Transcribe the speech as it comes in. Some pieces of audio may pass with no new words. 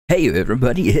Hey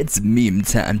everybody, it's meme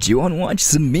time. Do you want to watch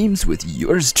some memes with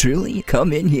yours truly?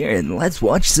 Come in here and let's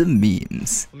watch some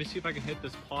memes. Let me see if I can hit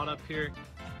this pot up here.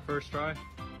 First try.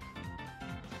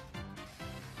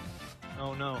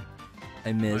 Oh no.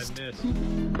 I missed. I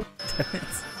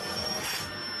missed.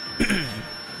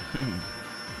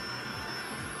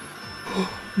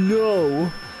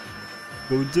 No!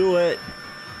 Don't do it!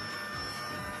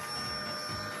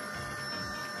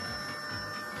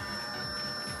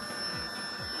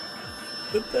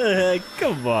 What the heck?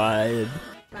 Come on!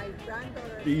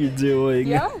 What are you doing?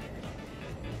 Yeah,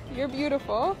 you're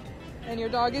beautiful, and your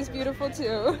dog is beautiful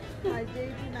too. My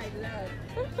baby, my love.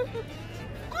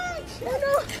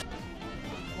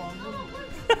 Oh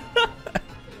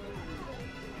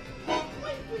no!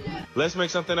 Let's make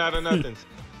something out of nothing.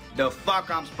 The fuck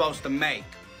I'm supposed to make?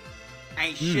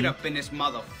 Ain't shit up in this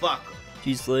motherfucker.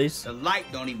 Cheese slice. The light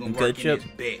don't even And work ketchup. in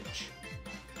this bitch.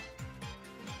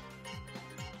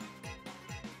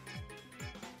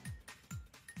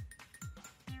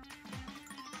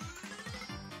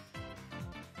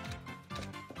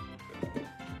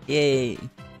 Yay!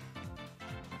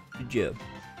 Good job.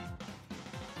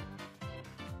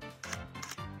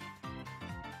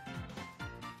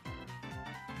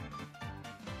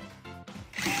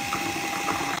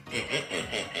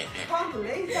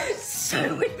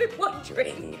 So we've been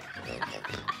wondering.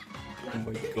 Oh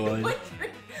my god.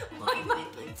 Why my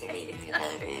potato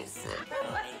colours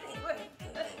why they were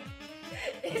good.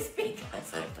 It's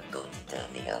because I forgot to turn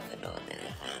the oven on it.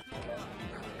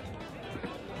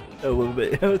 A little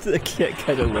bit. The cat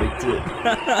kind of liked it.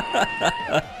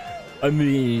 I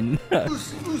mean...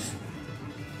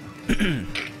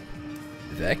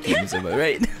 vacuums, am I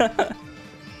right?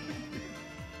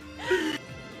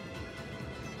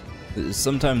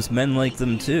 Sometimes men like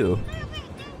them too.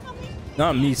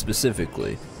 Not me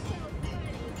specifically.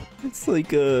 It's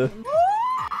like it's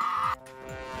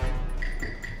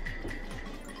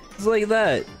like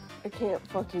that. I can't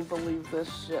fucking believe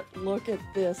this shit. Look at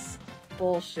this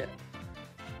bullshit.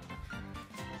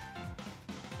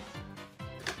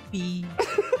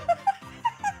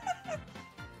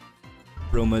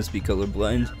 Bro must be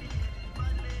colorblind.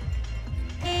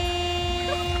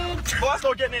 Boss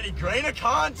not getting any grainer,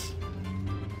 cons.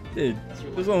 Dude,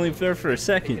 it was only fair for a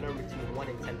second. Pick a number between 1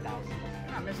 and 10,000.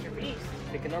 I'm Mr. Beast.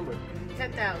 Pick a number.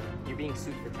 10,000. You're being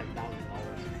sued for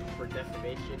 $10,000 for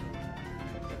defamation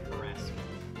and harassment.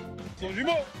 Son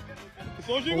jumeau.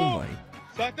 Son Oh jumeau. my.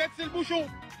 Sa tête c'est le bouchon.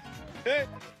 Hey,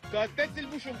 sa tête c'est le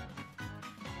bouchon.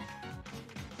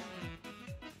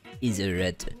 He's a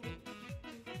rat.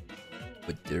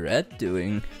 What the rat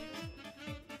doing?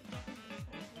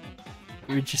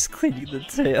 We're just cleaning the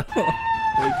tail. Oh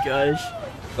my gosh.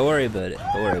 Don't worry about it.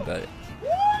 Don't worry about it.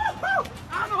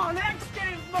 I'm on X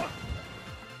Games, look!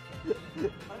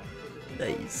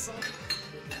 Nice.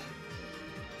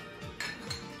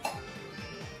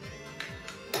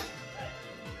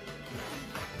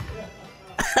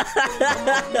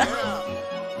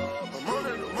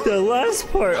 The last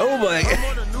part, oh my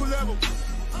god.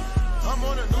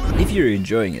 If you're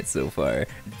enjoying it so far,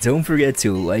 don't forget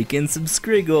to like and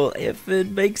subscribe if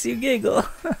it makes you giggle.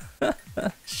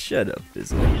 Shut up,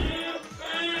 Fizzlechu.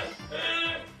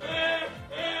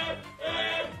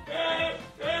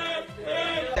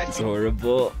 That's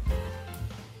horrible.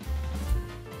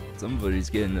 Somebody's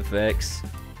getting the facts.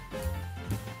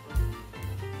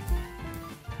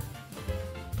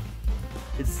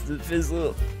 It's the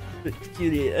Fizzle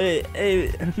cutie. Hey,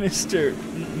 Mr.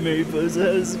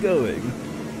 Mariposa, how's it going?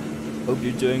 Hope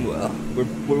you're doing well.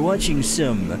 We're watching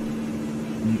some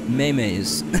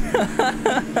memes.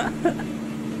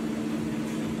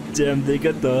 Damn, they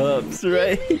got the hops,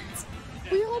 right?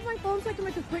 Will you hold my phone so I can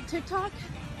make a quick TikTok?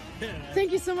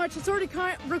 Thank you so much. It's already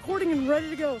recording and ready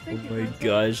to go. Thank you. Oh my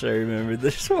gosh, I remember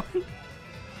this one.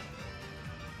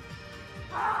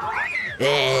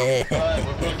 We're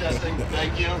protesting.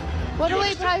 Thank you. What are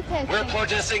we protesting? We're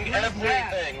protesting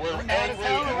everything. We're angry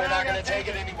and we're not gonna take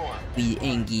it anymore. We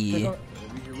angry.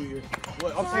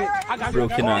 I got Bro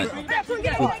cannot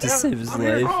hope to save his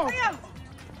life.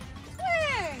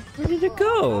 Where did it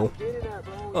go?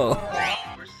 Oh.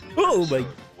 Oh my.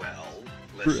 Well,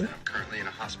 listen, I'm currently in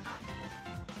a hospital.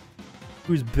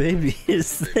 Whose baby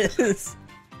is this?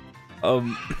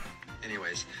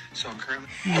 Anyways, so I'm currently.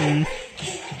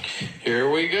 Here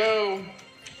we go.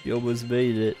 You almost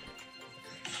made it.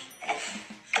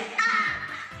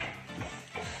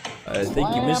 I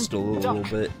think you missed a little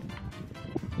bit.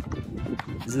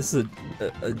 Is this a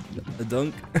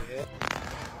dunk?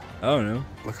 I don't know.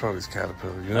 Look at all these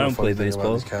caterpillars. You I don't play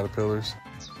baseball. These caterpillars.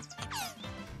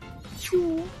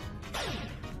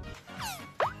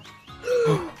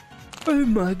 Oh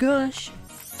my gosh.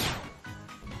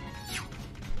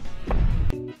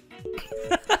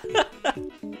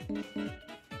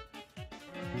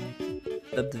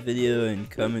 Up the video and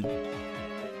comment.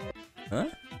 Huh?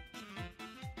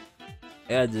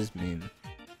 Add this meme.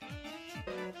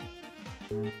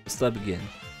 Stop again.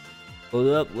 Hold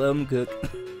up, let him cook.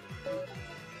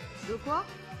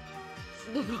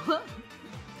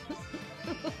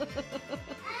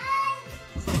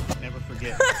 Never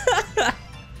forget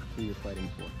who you're fighting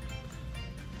for.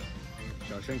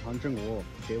 小声旁证我，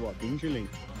给我冰淇淋。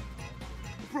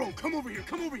 Bro, come over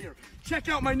here. Check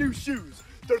out my new shoes.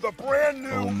 They're the brand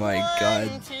new. Oh my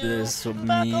god, this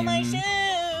meme.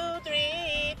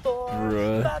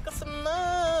 Bruh. Buckle some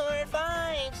more,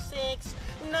 5, 6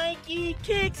 Nike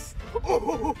kicks.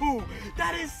 Ooh,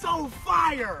 that is so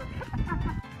fire.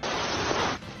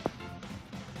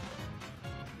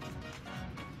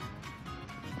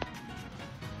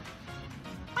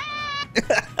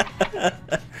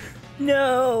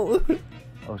 No.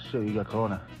 Oh shit, you got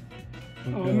corona.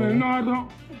 Oh man, no, I don't.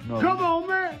 No. Come on,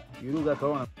 man. You do got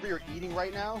corona. Whatever you're eating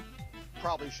right now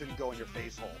probably shouldn't go in your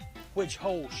face hole. Which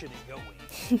hole should it go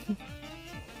in?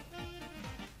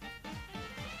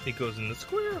 It goes in the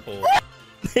square hole.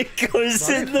 It goes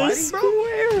in the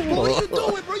square hole. Bro, what are you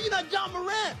doing, bro? You're not John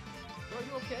Morant. Bro,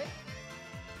 you okay?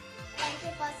 Thank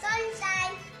you for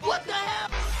sunshine. What the hell?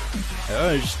 I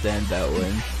don't understand that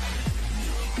one.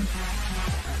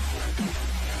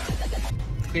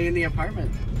 Cleaning the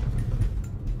apartment.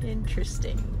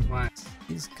 Interesting. Why?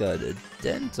 He's got a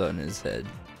dent on his head.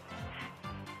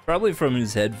 Probably from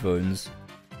his headphones.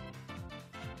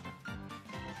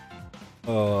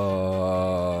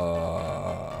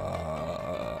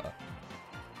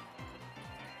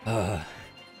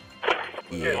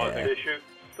 Yeah.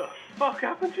 The fuck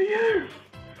happened to you?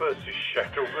 First you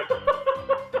shackle me.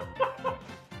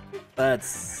 That's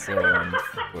so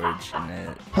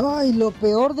unfortunate. Ay, lo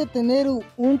peor de tener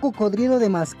un cocodrilo de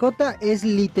mascota es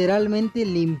literalmente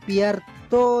limpiar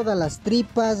todas las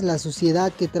tripas, la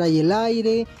suciedad que trae el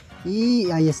aire.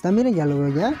 Y ahí está, miren, ya lo veo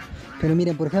ya. Pero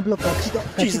miren, por ejemplo, Cachito.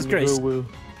 Jesus Christ.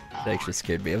 That actually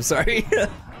scared me, I'm sorry. But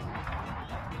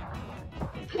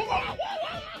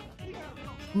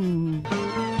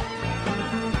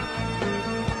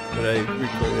I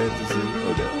recorded this.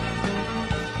 Oh no.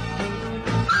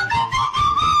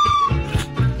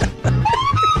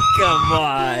 Come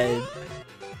on!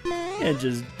 Can't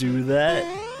just do that.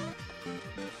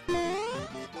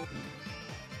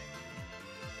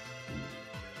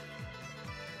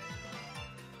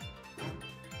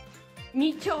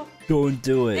 Micho. Don't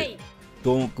do it. Hey.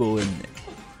 Don't go in there.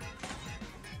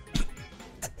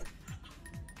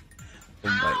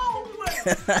 Oh my.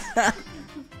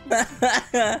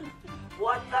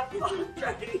 What the fuck,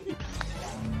 Johnny?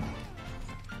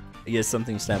 I guess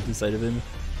something snapped inside of him.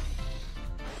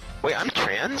 Wait, I'm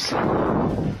trans?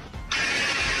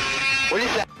 What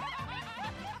is that?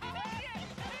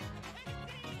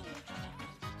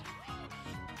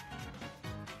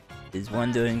 Is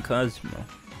one doing Cosmo?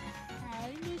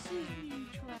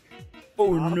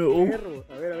 Oh no! Perro.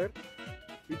 A ver.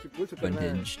 Pinche pulso,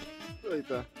 Unhinged. Ahí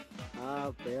está.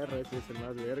 Ah, perro, ese es el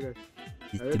más verga.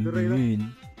 It's A ver, the tú, Reina.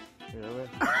 moon. Mira, a ver.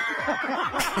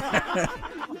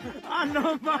 Ah,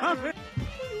 no mames.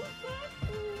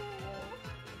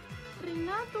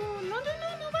 Renato, no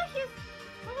bajes.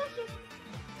 No bajes.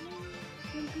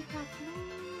 El picaflor.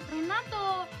 Renato.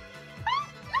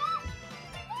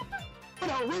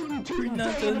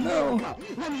 Renato, no.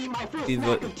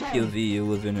 POV, you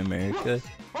live in America.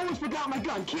 Almost forgot my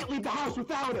gun. Can't leave the house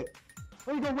without it.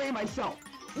 Let me go weigh myself.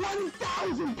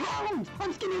 1,000 pounds!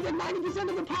 I'm skinnier than 90%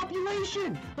 of the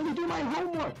population! Let me do my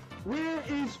homework. Where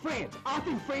is France? I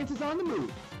think France is on the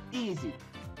move. Easy.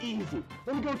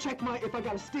 Let me go check if I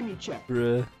got a stimmy check.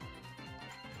 Bruh.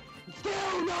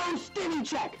 Still no stimmy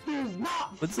check! There's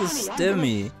not What's a funny.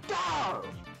 stimmy? I'm gonna starve!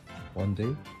 One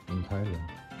day in Thailand.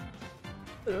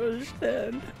 I don't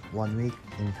understand. 1 week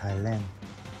in Thailand.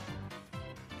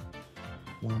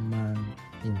 1 month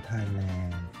in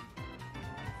Thailand.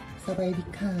 สบายดี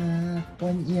ค่ะ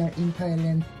 1 year in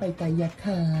Thailand ไปไกลยะ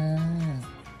ค่ะ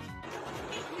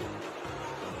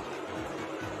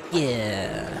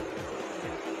Yeah.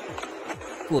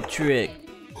 Cool trick.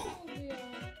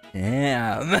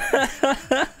 Damn.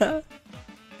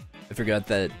 I forgot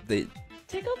that they.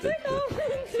 Tickle.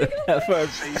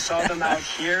 So you saw them out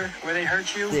here where they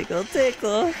hurt you?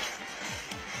 Tickle.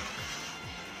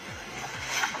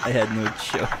 I had no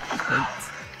choice.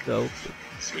 So.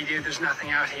 See, dude, there's nothing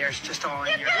out here. It's just all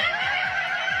in your.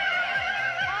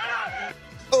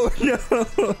 Oh no!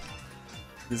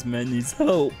 This man needs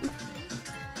help.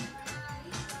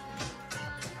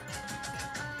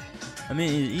 I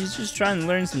mean, he's just trying to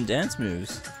learn some dance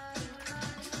moves.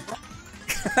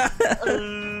 I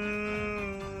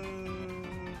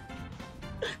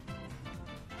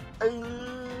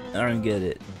don't get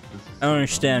it. I don't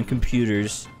understand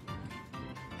computers.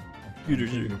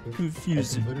 Computers are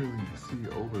confusing. See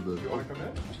over the.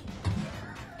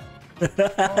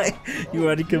 You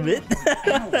want to commit? You want to commit?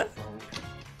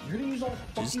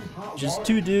 just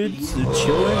two dudes who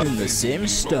chilling in the same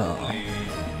stall.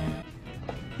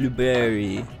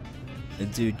 Blueberry. A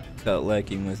dude caught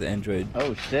lacking with Android.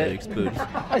 Oh shit! Exposed. Is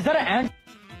that an Android?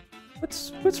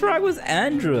 What's wrong with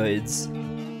androids?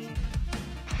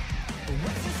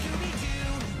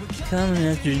 Coming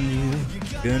after you,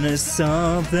 gonna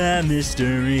solve that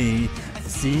mystery.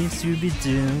 Seems to be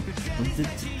due.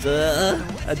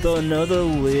 I don't know the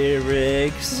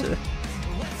lyrics.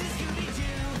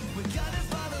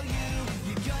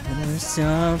 Gonna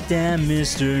solve that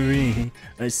mystery.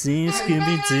 I see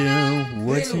Scooby-Doo.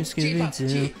 What's in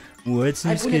Scooby-Doo? What's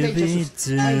in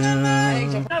Scooby-Doo?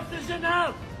 Enough is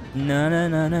enough! Na na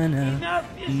na na na.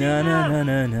 Na na na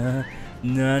na na.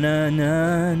 Na na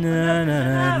na na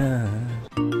na na.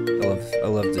 I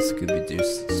love the Scooby-Doo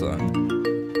song.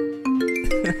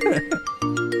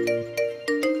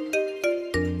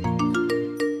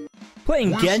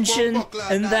 Playing Genshin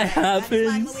and that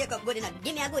happens.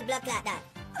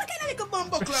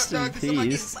 Rest in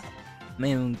peace,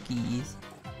 monkeys.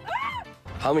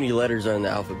 How many letters are in the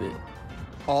alphabet?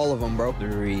 All of them, bro.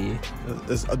 3.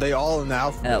 Are they all in the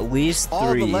alphabet? At least 3.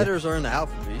 All the letters are in the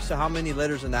alphabet. You said how many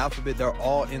letters in the alphabet? They're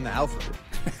all in the alphabet.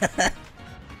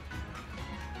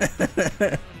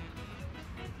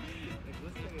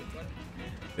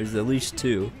 There's at least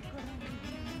 2.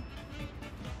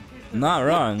 I'm not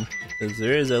wrong, because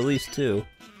there is at least 2.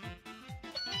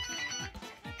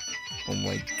 Oh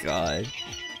my god.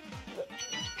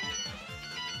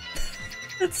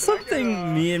 That's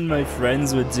something me and my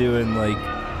friends would do in like,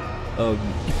 or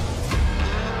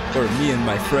me and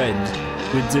my friend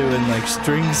would do in like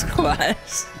strings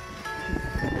class.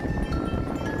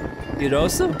 You'd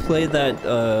also play that,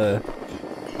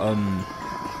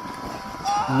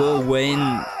 Lil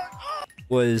Wayne,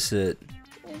 what is it?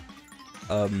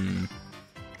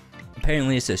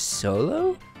 Apparently it's a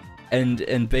solo?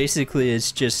 And basically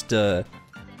it's just, like,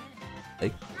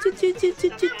 and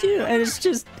it's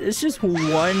just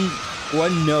one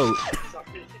note.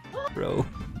 Bro.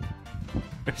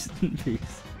 Rest in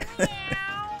peace.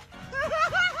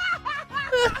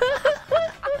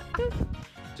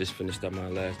 Just finished up my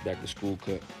last back to school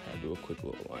cut. I'll do a quick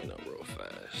little lineup real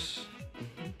fast.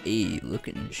 Hey,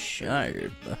 looking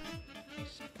sharp.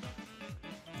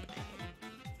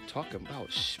 Talking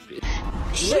about spit.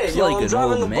 Looks like an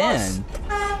old man,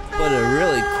 but a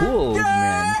really cool old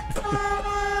man.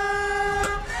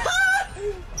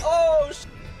 Oh!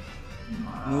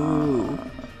 Ooh.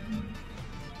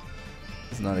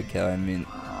 It's not a cow, I mean. I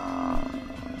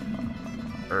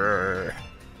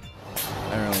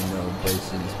don't really know what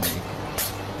bisons make.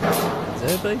 Is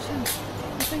that a bison? I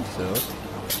think so.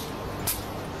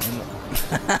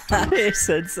 Hey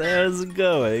Sensei, how's it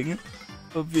going?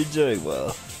 Hope you're doing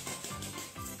well.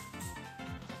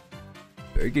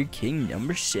 Burger King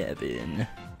number 7.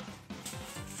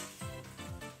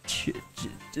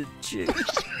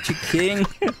 King.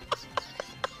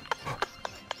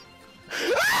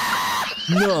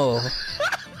 No.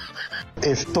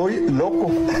 Estoy loco.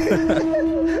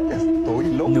 Estoy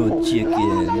loco. No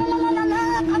chicken.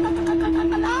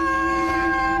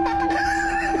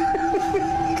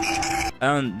 I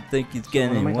don't think he's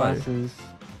getting any water. Glasses.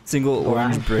 Single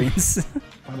orange brains.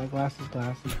 All my glasses.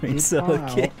 Brains so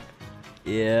okay.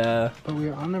 Yeah. But we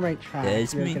are on the right track.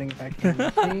 That's we are me. getting back to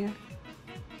the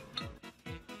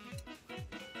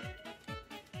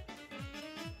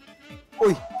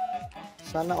Uy.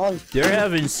 Sana all. They're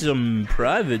having some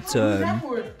private time.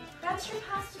 That's your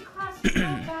pass to class. You go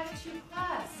back to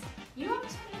class. You have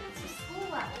 10 minutes of school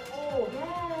left. Oh,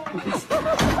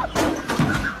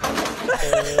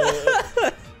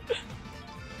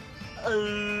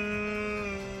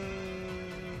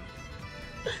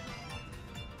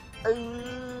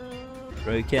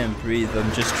 Bro, I can't breathe.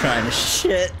 I'm just trying to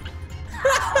shit.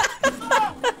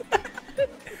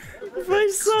 If I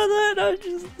saw that, I would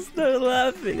just start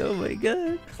laughing. Oh my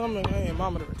god. Something ain't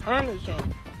mama to return this junk.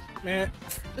 Man,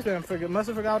 this man must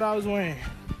have forgot what I was wearing.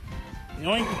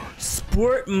 Yoink.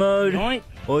 Sport mode. Yoink.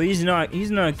 Oh, he's not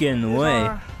getting away.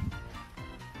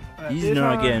 He's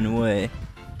not getting away.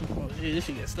 Oh, gee, this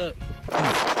should get stuck.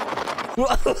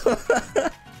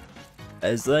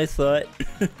 As I thought.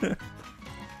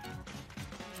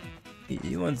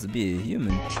 He wants to be a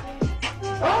human.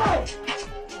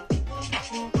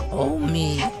 Oh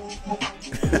me.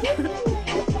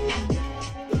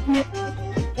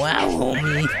 Wow,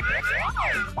 homie.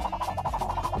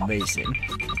 Amazing.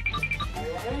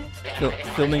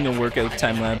 Filming a workout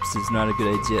time-lapse is not a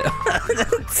good idea.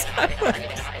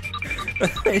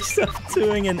 I stopped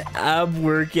doing an ab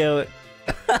workout.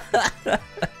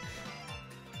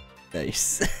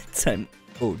 Nice. Time.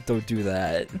 Oh, don't do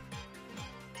that.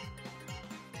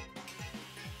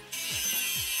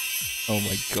 Oh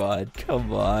my god,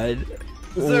 come on.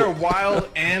 Is there a wild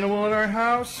animal in our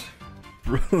house?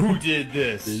 Bro, who did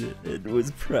this? It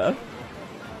was Pro.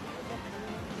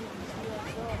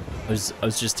 I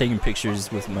was just taking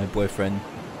pictures with my boyfriend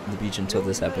on the beach until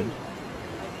this happened.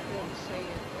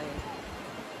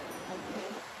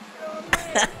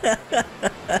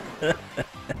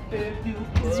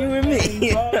 It's you and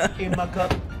me. Oh my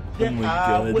god.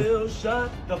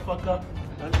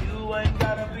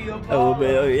 Oh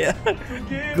man, oh yeah.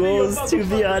 Goals, to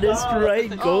be honest, right?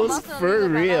 Goals for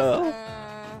real.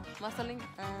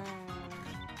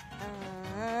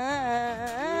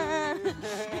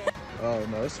 Oh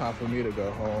no, it's time for me to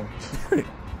go home.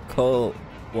 Call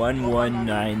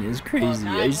 119 is crazy.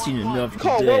 I've seen enough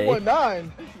Call today.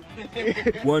 119.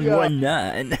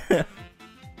 119.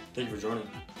 Thank you for joining.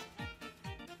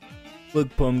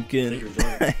 Look, Pumpkin.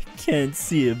 I can't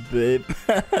see it, babe.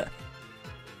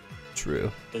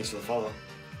 True. Thanks for the follow.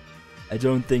 I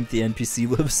don't think the NPC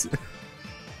lives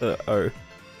or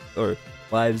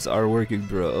lives are working,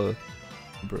 bro.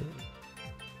 Bro.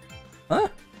 Huh?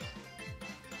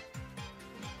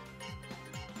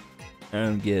 I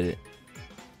don't get it.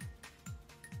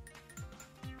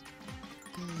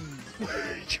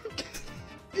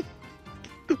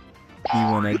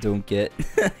 One I don't get.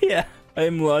 Yeah,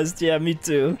 I'm lost. Yeah, me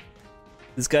too.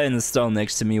 This guy in the stall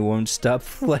next to me won't stop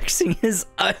flexing his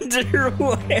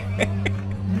underwear.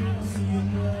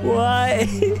 Why?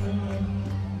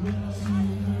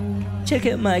 Check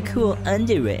out my cool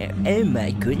underwear. Oh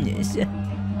my goodness.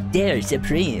 They're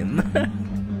supreme.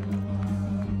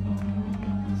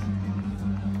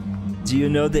 Do you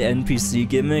know the NPC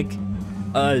gimmick?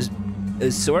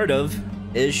 Sort of.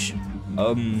 Ish.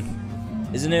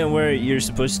 Isn't it where you're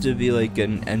supposed to be like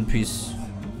an NPC?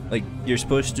 Like, you're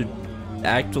supposed to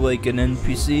act like an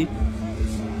NPC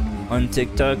on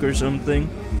TikTok or something?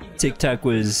 TikTok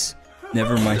was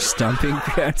never my stomping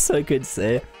grounds, I could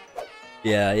say.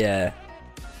 Yeah.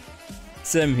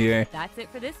 Same here. That's it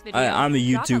for this video. I'm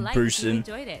a Drop YouTube like person. if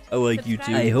you enjoyed it. I like Subscribe.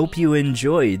 YouTube. I hope you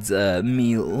enjoyed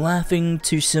me laughing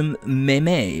to some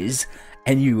memes.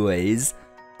 Anyways,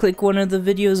 click one of the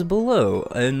videos below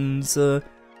and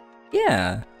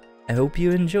yeah, I hope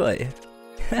you enjoy.